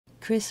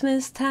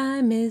Christmas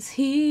time is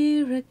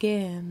here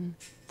again,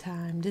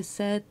 time to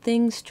set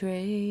things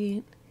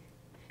straight.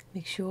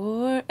 Make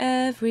sure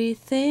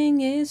everything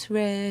is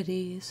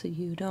ready so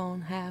you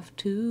don't have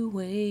to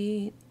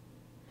wait.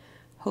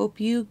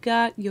 Hope you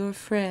got your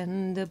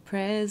friend a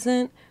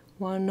present,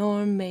 one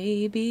or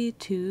maybe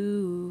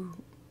two.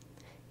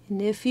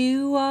 And if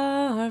you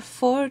are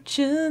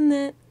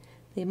fortunate,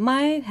 they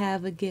might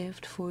have a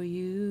gift for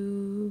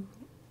you.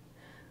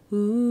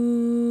 Ooh,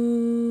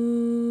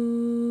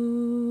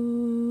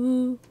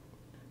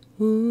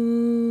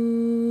 ooh.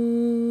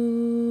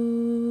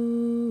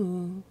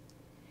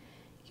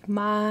 You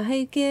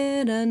might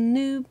get a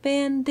new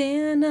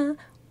bandana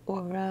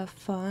or a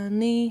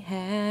funny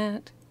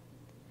hat.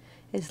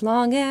 As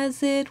long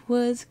as it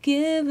was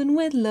given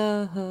with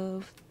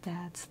love,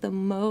 that's the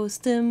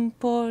most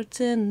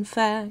important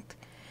fact.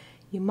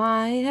 You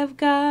might have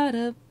got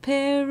a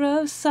pair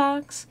of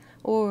socks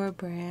or a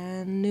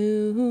brand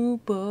new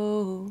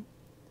bow.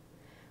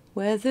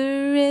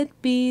 Whether it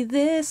be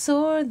this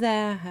or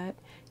that,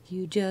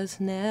 you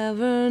just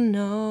never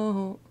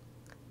know.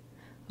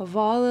 Of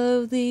all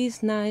of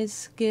these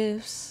nice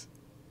gifts,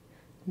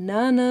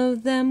 none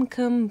of them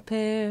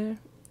compare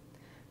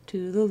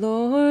to the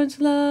Lord's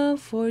love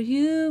for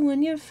you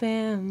and your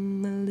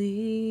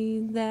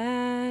family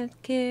that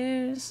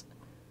cares.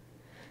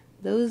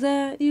 Those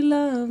that you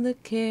love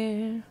that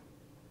care,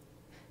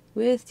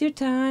 with your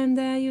time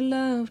that you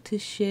love to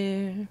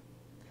share.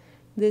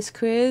 This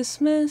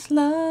Christmas,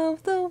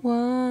 love the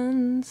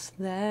ones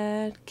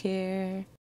that care.